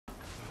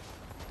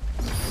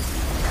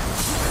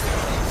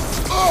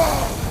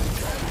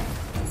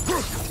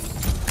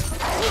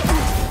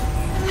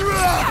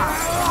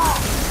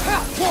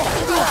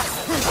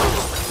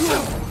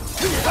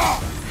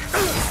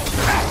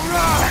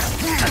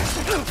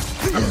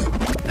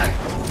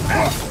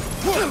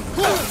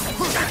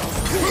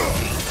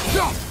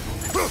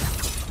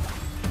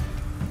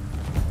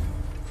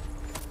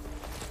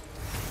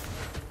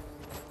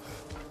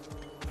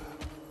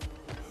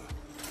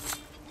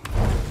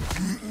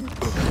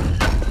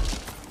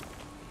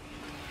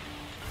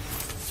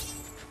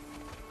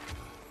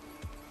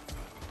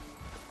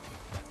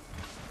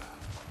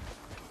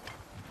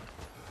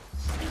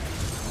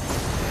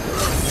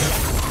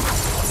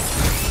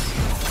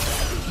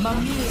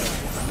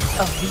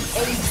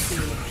AC.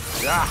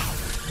 Ah,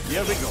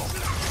 here we go.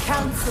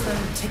 Counselor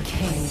to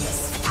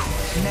Kings.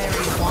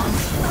 Mary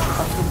Wanton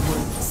of the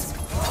Woods.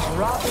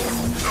 Robin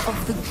of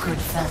the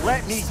Goodfellas.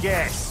 Let me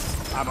guess.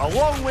 I'm a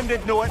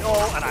long-winded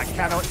know-it-all and I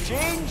cannot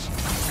change?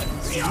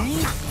 See?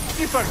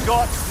 You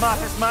forgot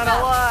smartest man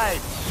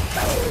alive.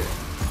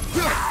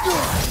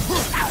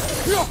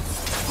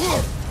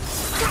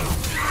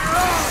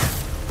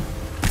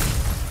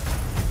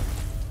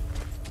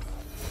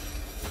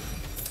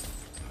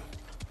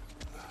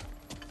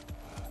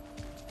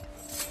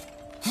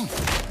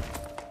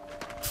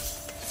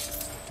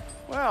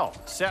 Well,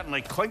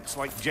 certainly clinks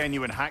like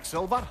genuine hack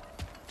silver.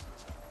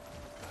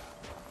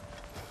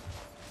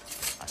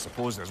 I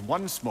suppose there's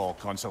one small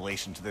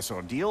consolation to this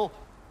ordeal.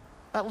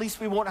 At least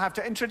we won't have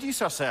to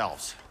introduce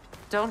ourselves.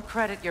 Don't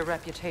credit your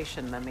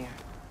reputation, Mimir.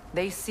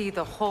 They see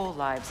the whole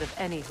lives of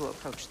any who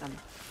approach them.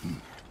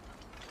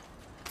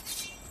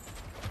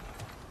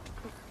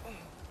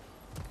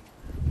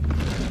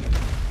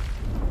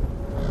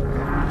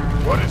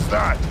 What is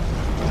that?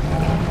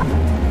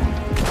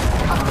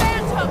 A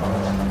phantom!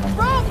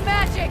 Rogue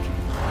magic!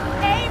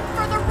 Aim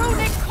for the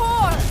runic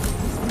core!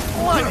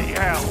 Bloody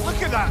hell,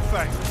 look at that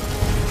thing!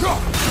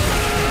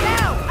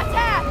 Now,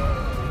 attack!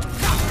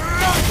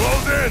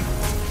 Close in!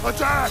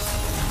 Attack!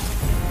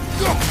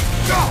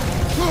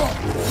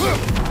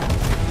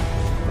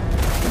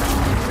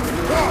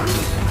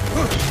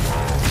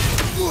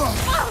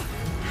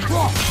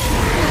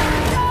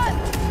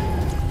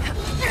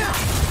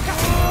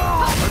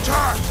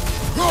 Attack!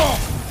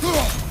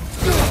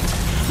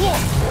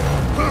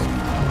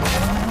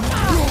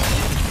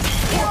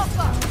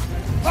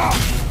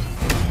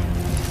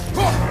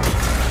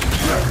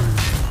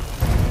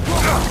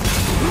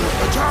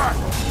 Attack!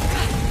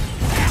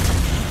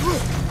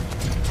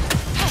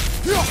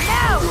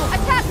 Now,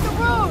 attack the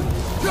rune!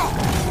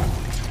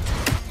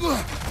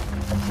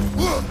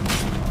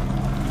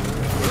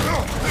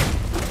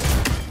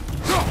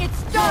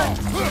 It's done!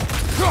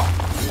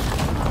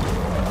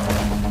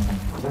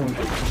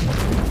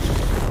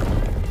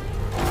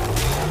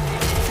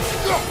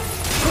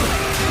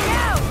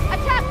 Now,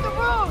 attack the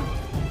rune!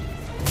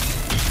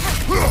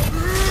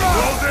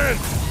 Close in!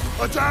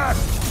 Attack!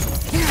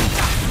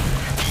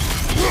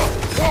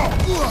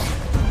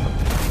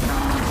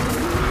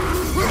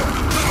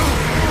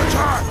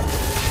 Attack!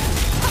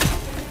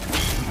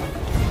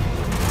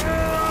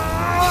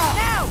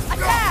 Now,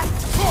 attack!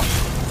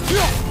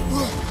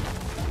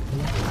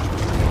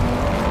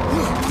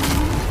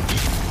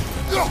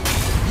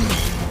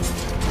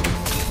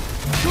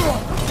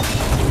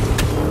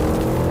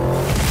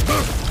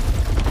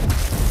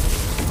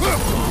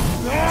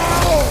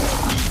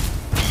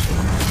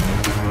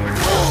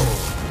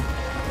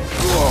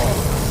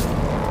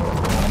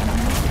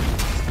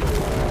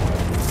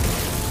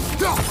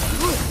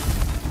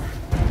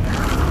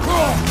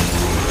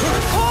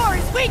 Core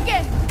is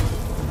weakened!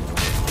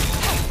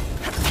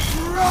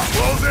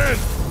 Close in!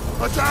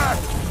 Attack!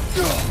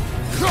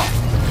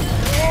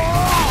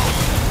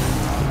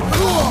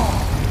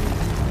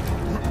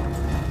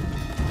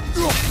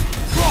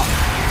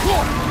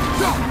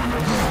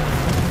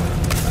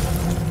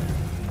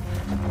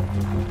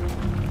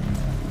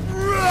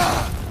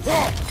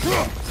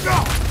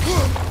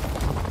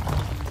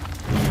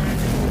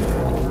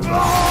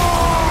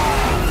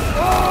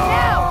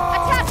 Now,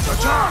 attack the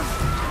Attack!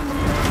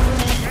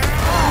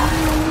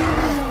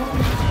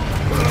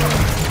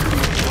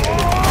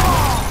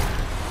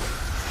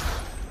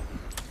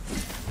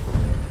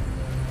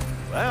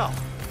 Well,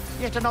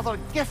 yet another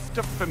gift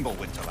of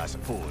Fimbulwinter, I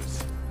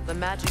suppose. The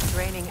magic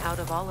draining out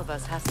of all of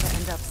us has to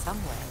end up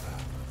somewhere.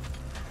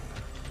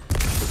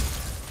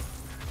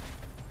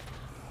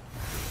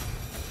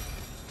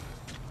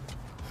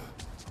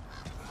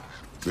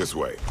 This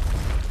way.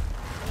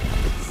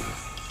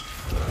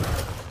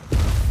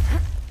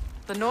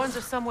 The Norns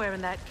are somewhere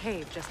in that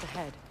cave just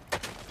ahead.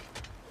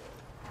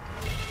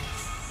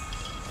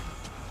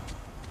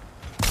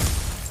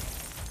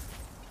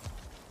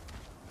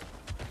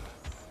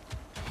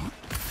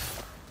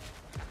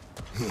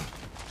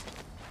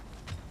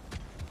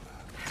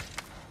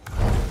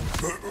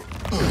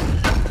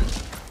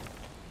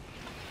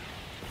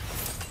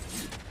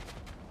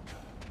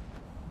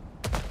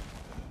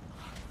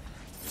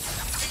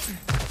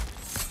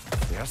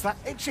 There's that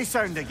itchy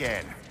sound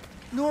again.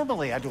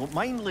 Normally, I don't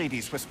mind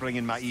ladies whispering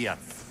in my ear,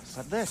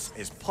 but this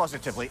is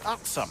positively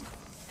irksome.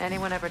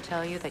 Anyone ever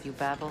tell you that you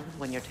babble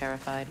when you're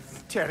terrified?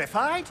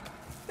 Terrified?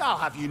 I'll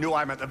have you know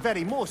I'm at the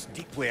very most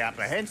deeply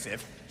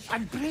apprehensive.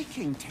 And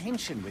breaking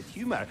tension with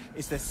humor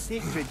is the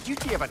sacred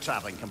duty of a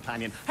traveling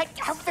companion.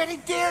 How very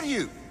dare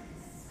you?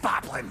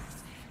 Babbling!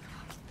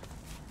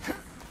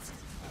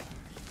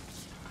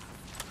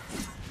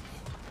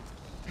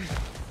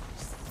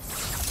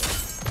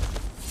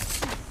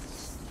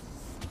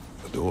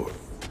 The door.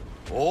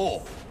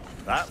 Oh,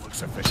 that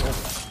looks official.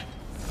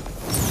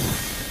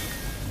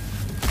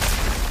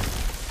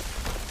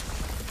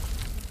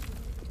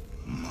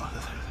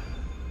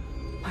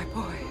 My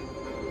boy.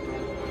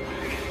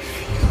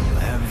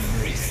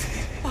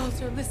 Everything.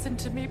 Baldur, listen. listen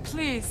to me,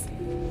 please.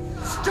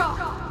 Stop!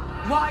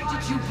 Why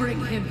did you bring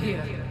him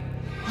here?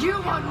 You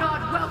are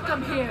not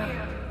welcome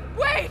here!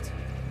 Wait!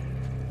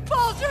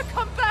 Baldur,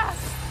 come back!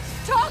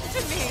 Talk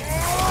to me!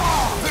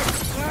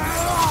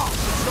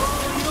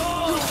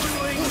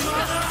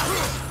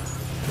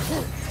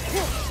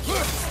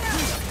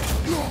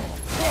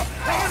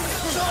 I am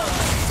so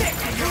sick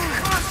of your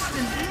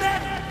constant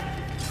meddling!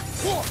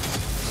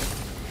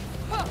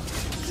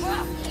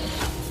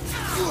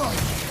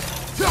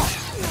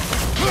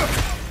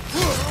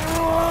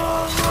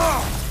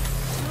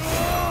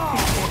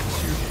 What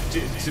you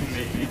did to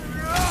me.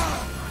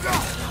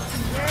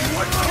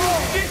 What you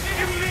did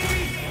to me!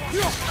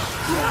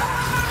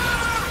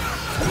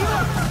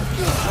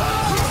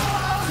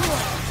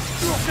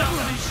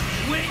 Selfish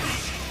witch!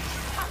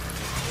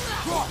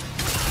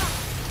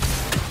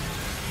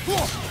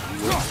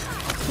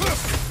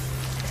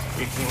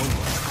 It won't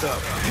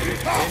stop.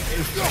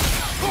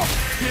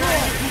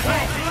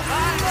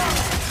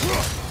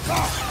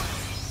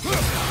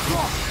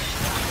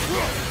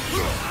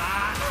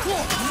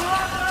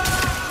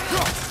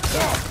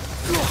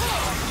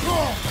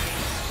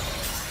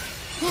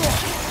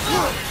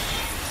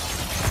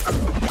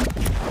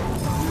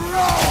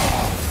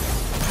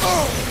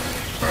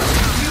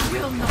 You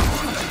will not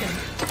touch him!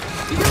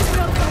 You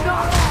will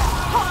not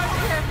harm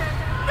him!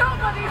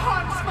 Nobody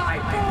harms my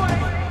boy!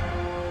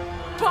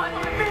 But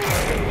me!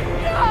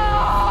 No!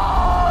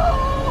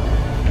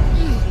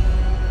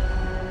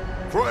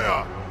 Freya!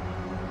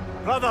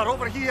 Brother,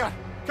 over here!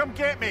 Come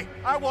get me!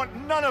 I want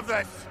none of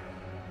this!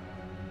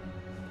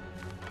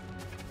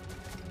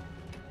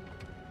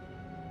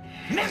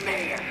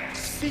 Mimir!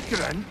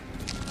 Secret?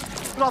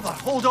 Brother,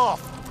 hold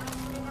off!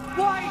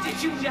 Why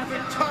did you never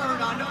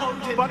turn on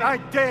Odin? But I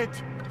did!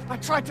 I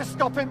tried to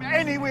stop him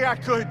any way I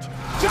could!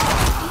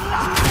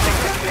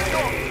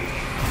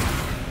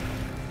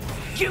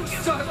 You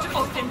served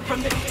Odin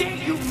from the day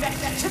you met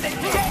to the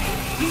day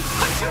he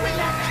put you in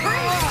that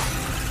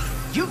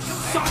tree! You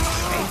saw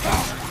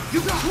him!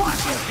 You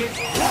watched his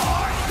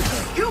war!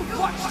 You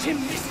watched him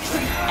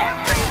mistreat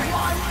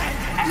everyone and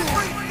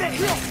everything!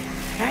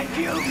 And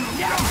you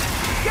never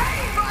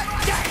gave a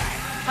damn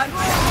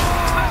until you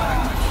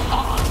turned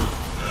on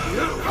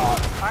you!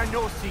 I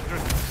know,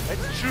 Secret.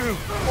 It's true,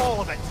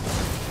 all of it.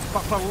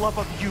 But for love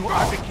of you,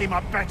 I became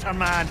a better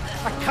man.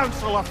 A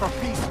counselor for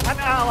peace, an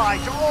ally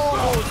to all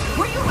those...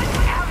 Were you an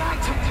ally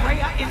to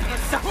Freya in her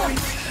suffering?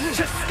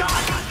 To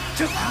Skadi?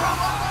 To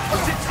Rama? Or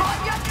to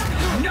Tanya?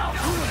 No!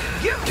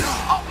 You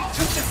always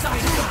took the side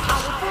of the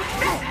powerful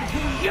men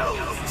who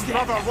used them!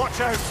 Brother, watch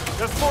out!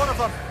 There's more of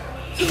them!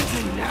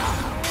 Even now,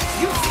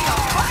 you see a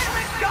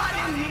violent god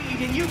in need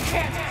and you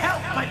can't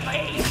help but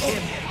aid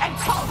him and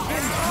call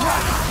him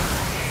brother!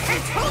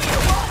 It's who you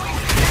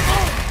always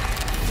been!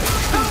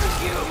 Who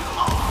you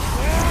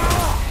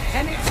are!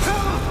 And it's who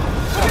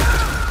you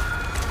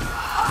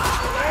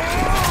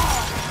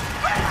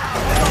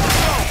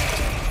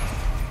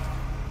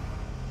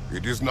are!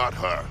 It is not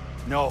her.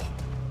 No.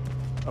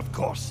 Of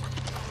course.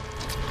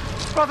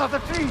 Brother, the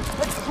tree!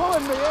 It's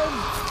pulling me in!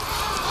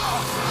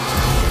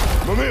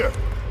 Mimir!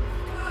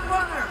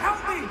 Brother, help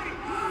me!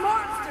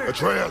 Monster!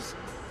 Atreus!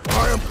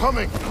 I am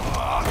coming!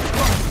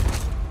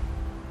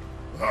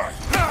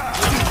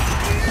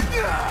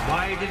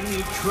 Why didn't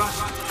you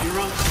trust your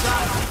own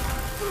son?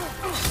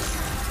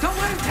 Don't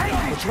let him take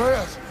me!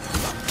 Atreus!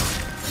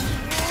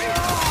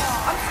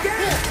 I'm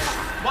scared!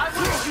 Why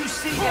wouldn't you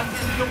see him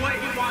the way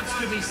he wants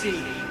to be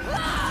seen?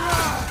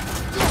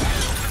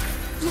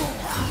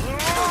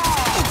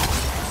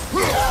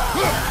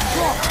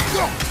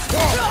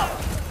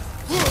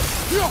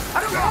 I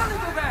don't want to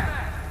go back!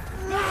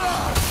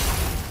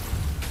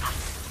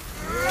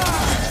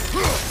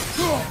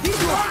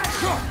 He's alive!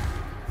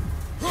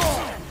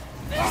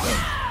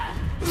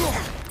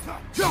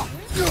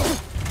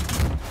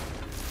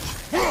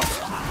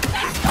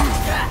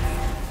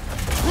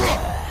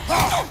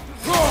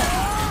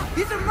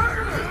 He's a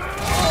murderer!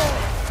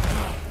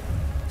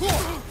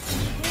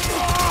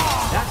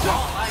 That's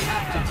all I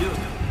have to do.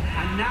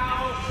 And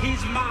now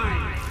he's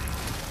mine.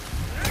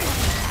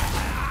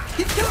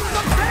 He's killing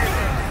some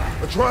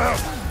family!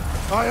 Atreus!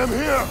 I am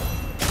here!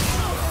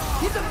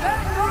 He's a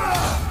bad guy!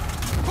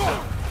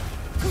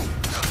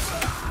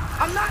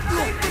 I'm not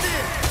safe for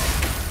this!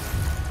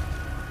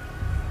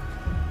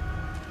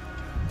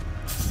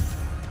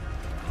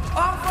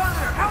 Oh,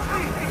 brother, help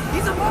me!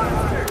 He's a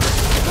monster!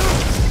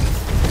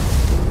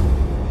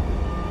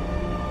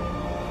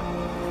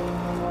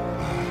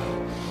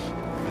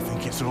 I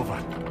think it's over.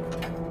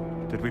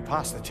 Did we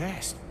pass the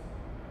test?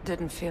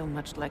 Didn't feel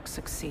much like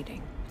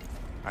succeeding.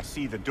 I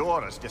see the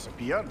door has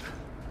disappeared.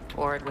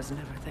 Or it was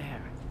never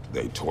there.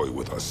 They toy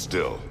with us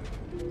still.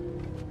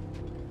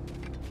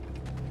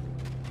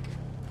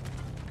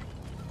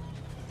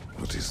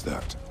 What is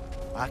that?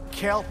 A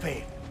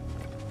Kelpie.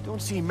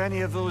 Don't see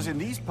many of those in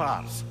these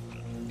parts.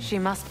 She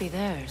must be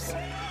theirs.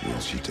 Will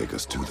she take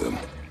us to them?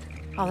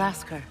 I'll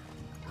ask her.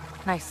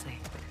 Nicely.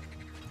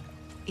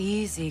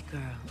 Easy,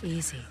 girl.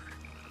 Easy.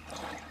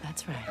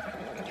 That's right.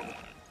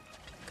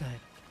 Good.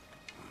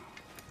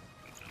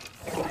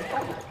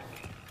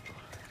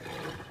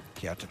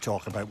 Care to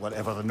talk about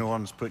whatever the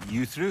Norns put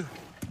you through?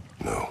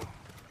 No.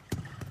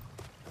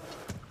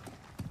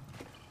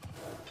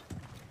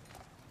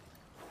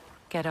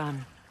 Get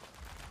on.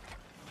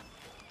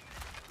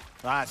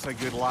 That's a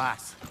good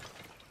lass.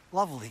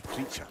 Lovely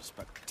creatures,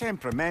 but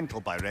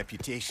temperamental by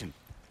reputation.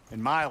 In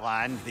my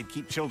land, they'd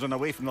keep children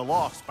away from the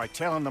lost by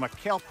telling them a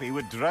Kelpie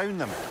would drown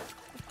them.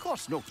 Of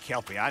course, no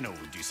Kelpie I know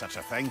would do such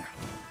a thing.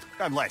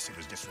 Unless it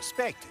was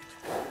disrespected.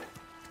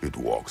 It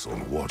walks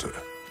on water.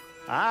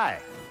 Aye.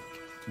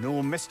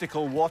 No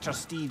mystical water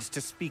steeds to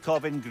speak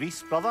of in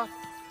Greece, brother?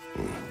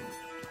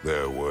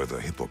 There were the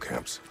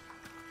hippocamps.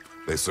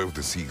 They served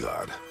the sea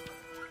god.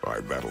 I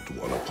battled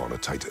one upon a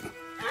titan.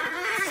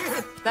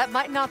 That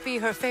might not be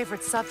her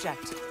favorite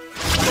subject.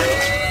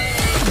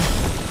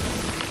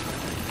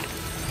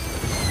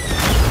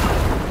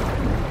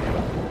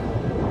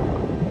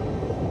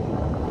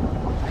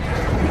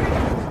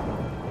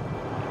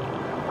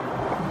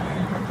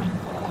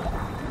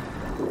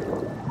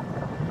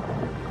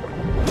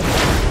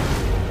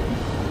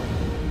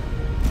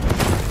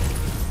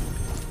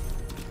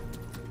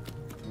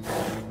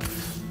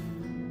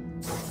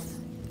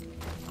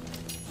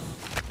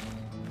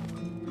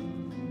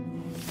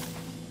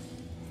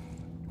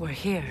 We're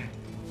here.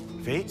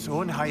 Fate's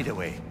own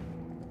hideaway.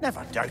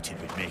 Never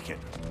doubted we'd make it.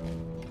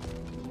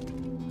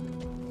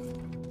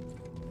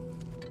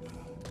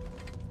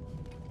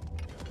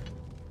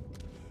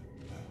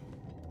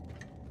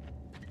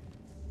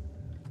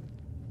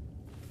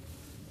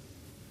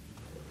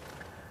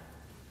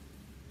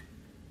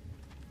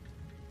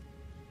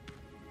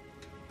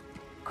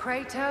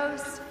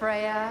 Kratos,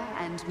 Freya,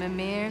 and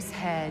Mimir's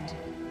head.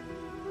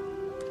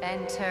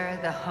 Enter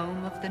the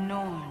home of the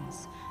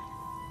Norns.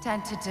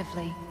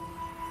 Tentatively.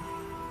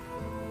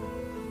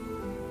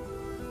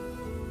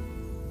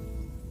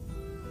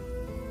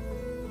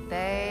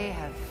 They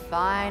have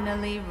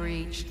finally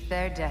reached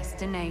their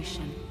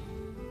destination.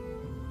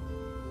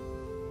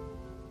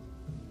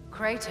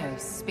 Kratos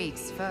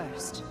speaks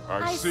first.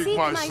 I seek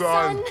my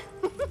son.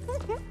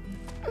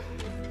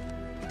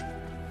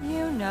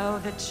 You know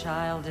the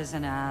child is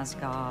in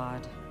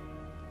Asgard.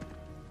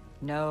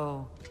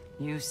 No,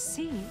 you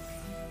seek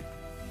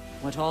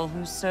what all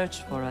who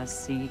search for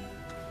us seek.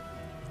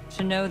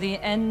 To know the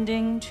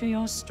ending to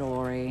your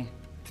story.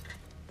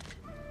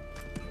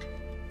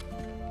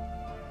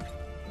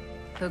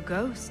 The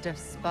ghost of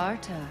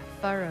Sparta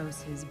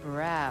furrows his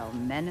brow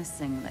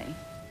menacingly.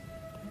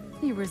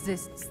 He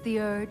resists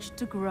the urge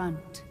to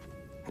grunt.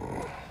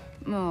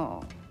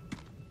 Oh,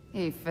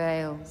 he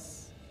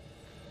fails.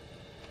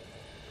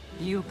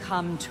 You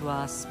come to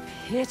us,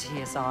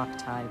 piteous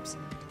archetypes,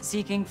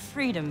 seeking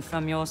freedom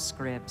from your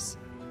scripts.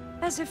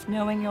 As if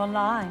knowing your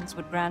lines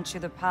would grant you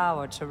the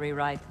power to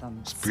rewrite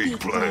them. Speak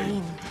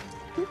plain.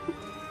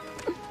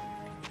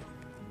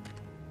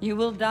 You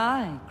will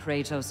die,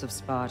 Kratos of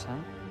Sparta.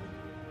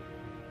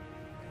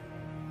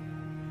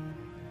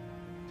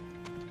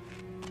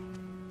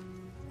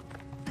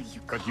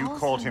 But you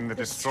called him the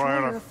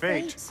Destroyer of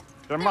Fate.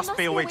 There must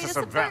be a way to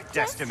subvert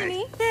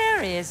destiny.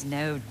 There is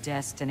no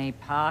destiny,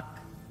 Puck.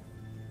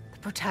 The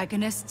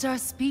protagonists are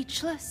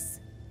speechless.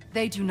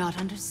 They do not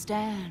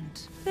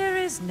understand. There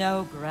is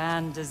no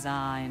grand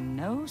design,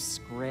 no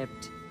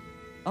script.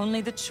 Only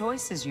the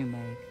choices you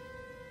make.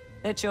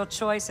 That your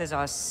choices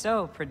are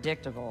so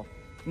predictable,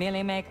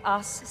 merely make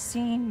us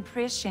seem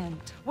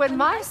prescient. When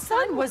my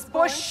son was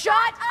born,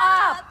 shut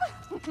up!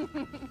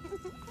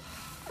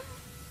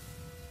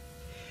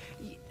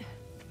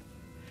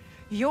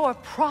 Your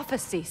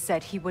prophecy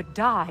said he would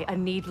die a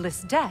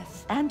needless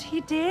death. And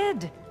he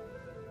did.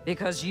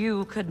 Because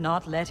you could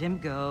not let him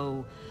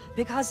go.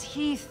 Because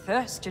he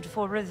thirsted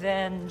for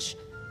revenge.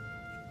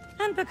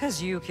 And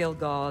because you kill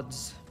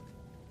gods.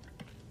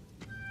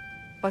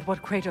 But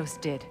what Kratos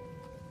did,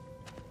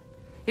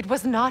 it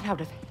was not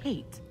out of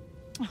hate.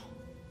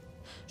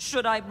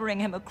 Should I bring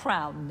him a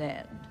crown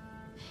then?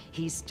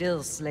 He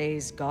still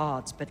slays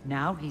gods, but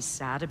now he's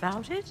sad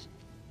about it?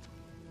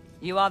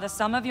 You are the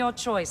sum of your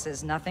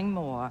choices, nothing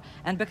more.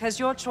 And because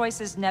your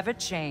choices never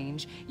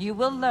change, you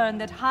will learn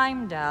that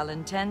Heimdall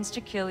intends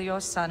to kill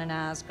your son in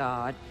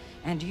Asgard,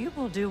 and you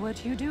will do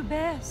what you do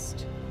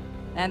best.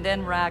 And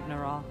then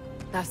Ragnarok.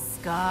 The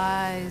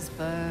skies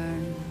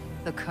burn,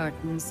 the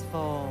curtains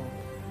fall.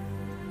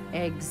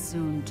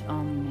 Exunt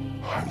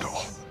omnes.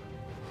 Heimdall.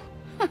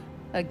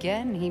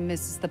 Again, he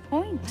misses the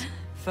point.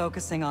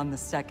 Focusing on the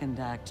second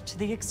act to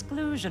the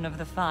exclusion of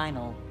the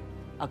final.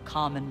 A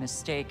common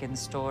mistake in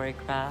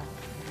storycraft.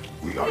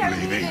 We are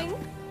leaving.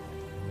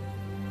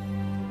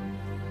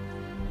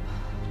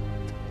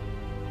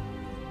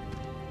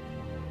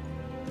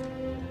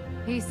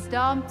 He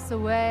stomps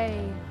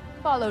away,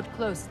 followed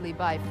closely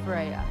by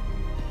Freya.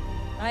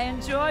 I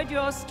enjoyed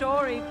your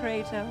story,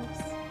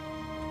 Kratos.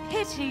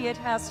 Pity it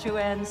has to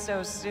end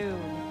so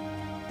soon.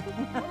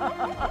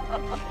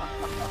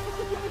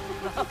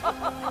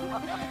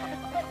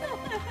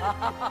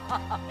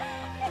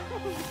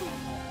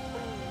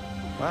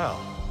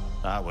 Well,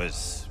 that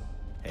was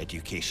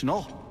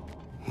educational.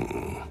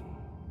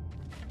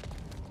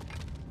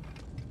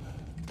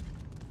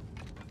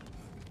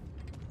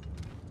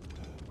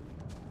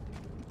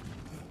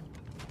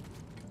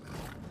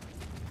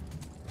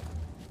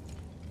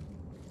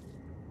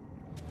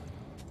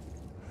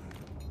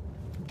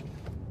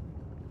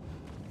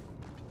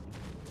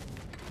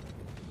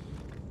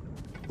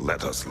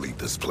 Let us leave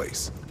this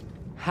place.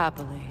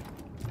 Happily.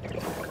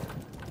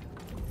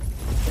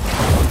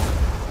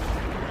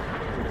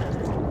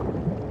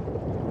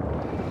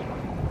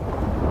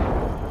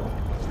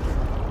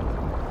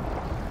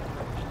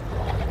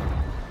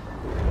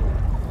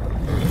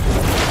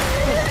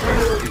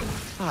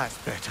 That's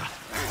better.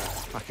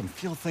 I can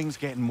feel things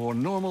getting more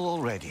normal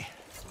already.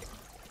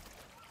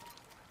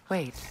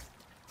 Wait.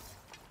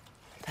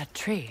 That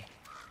tree.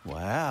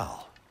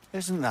 Well,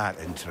 isn't that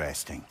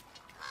interesting?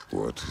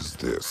 What is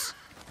this?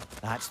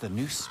 That's the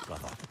noose,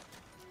 brother.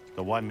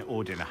 The one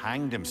Odin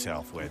hanged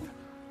himself with.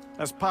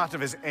 As part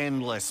of his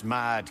endless,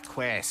 mad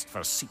quest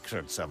for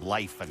secrets of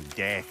life and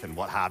death and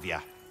what have you.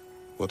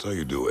 What are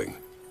you doing?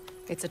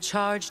 It's a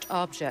charged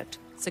object,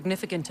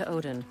 significant to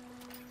Odin.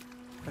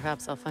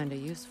 Perhaps I'll find a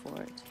use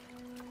for it.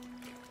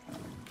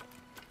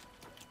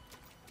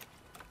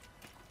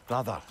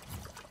 Brother,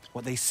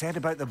 what they said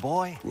about the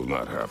boy? Will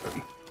not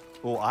happen.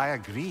 Oh, I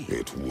agree.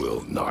 It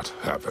will not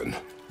happen.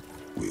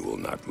 We will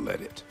not let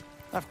it.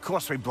 Of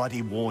course we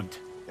bloody won't.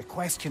 The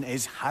question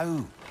is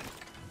how?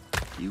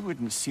 You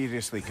wouldn't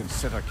seriously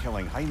consider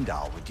killing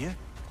Heimdall, would you?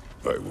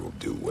 I will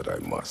do what I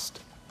must.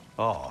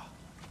 Oh,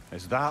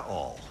 is that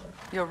all?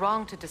 You're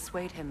wrong to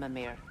dissuade him,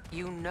 Mimir.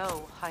 You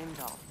know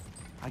Heimdall.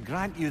 I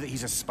grant you that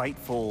he's a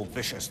spiteful,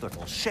 vicious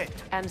little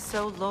shit. And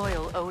so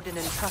loyal, Odin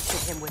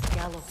entrusted him with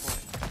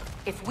Gjallarhorn.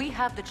 If we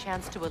have the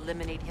chance to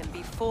eliminate him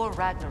before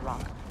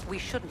Ragnarok, we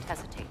shouldn't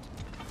hesitate.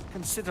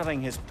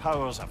 Considering his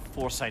powers of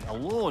foresight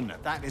alone,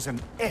 that is an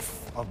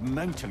if of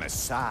mountainous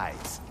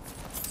size.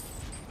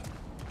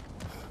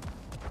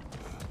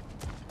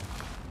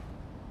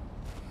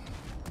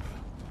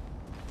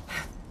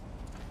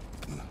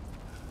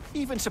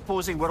 Even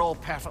supposing we're all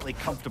perfectly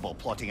comfortable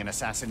plotting an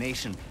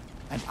assassination,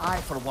 and I,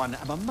 for one,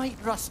 am a mite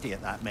rusty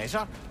at that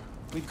measure,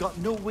 we've got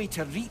no way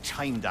to reach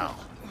Heimdall,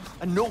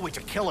 and no way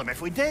to kill him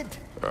if we did.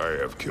 I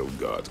have killed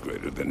gods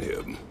greater than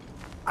him.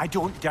 I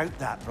don't doubt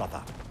that,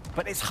 brother,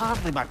 but it's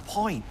hardly my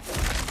point.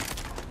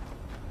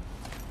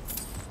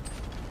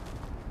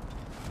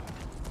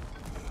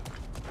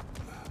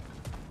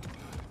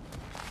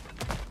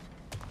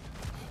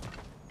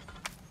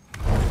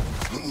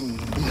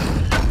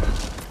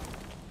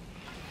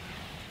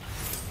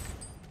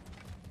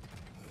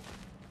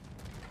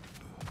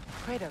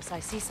 Kratos, I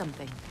see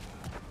something.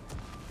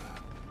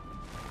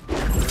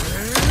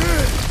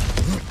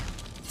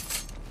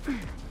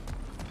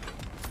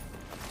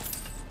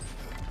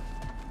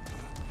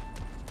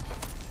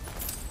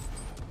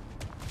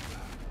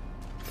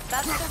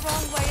 That's the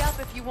wrong way up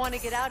if you want to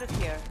get out of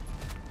here.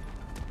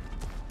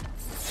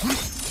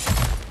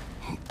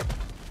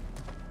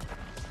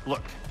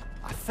 Look,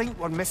 I think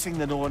we're missing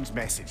the Norn's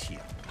message here.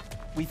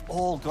 We've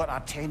all got our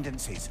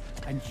tendencies,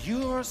 and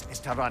yours is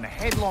to run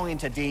headlong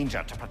into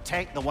danger to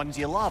protect the ones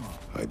you love.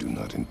 I do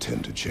not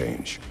intend to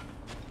change.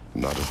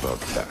 Not about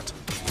that.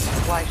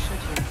 Why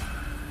should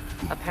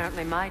you?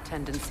 Apparently my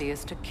tendency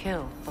is to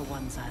kill the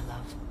ones I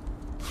love.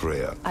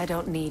 Freya, I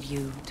don't need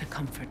you to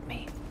comfort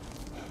me.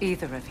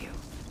 Either of you.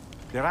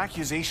 Their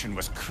accusation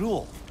was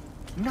cruel.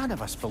 None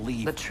of us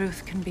believe... The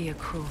truth can be a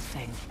cruel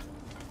thing.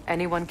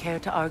 Anyone care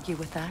to argue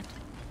with that?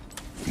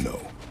 no.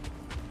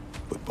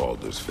 But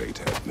Baldur's fate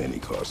had many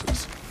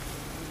causes.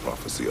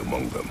 Prophecy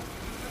among them.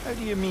 How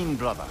do you mean,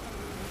 brother?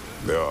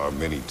 There are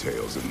many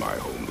tales in my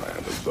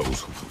homeland of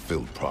those who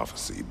fulfilled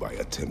prophecy by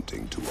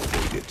attempting to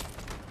avoid it.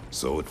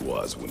 So it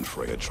was when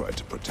Freya tried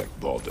to protect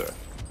Baldur.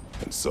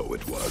 And so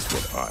it was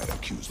when I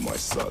accused my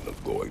son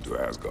of going to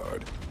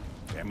Asgard.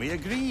 Then we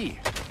agree.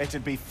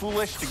 It'd be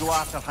foolish to go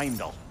after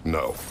Heimdall.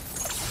 No.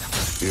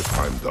 If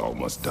Heimdall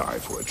must die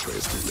for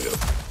Atreus to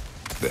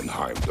live, then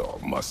Heimdall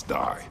must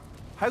die.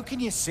 How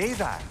can you say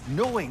that,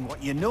 knowing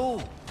what you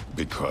know?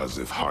 Because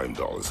if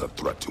Heimdall is a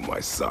threat to my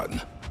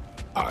son,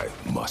 I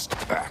must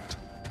act.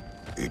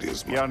 It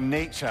is my... Your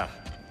nature.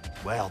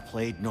 Well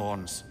played,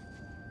 Norns.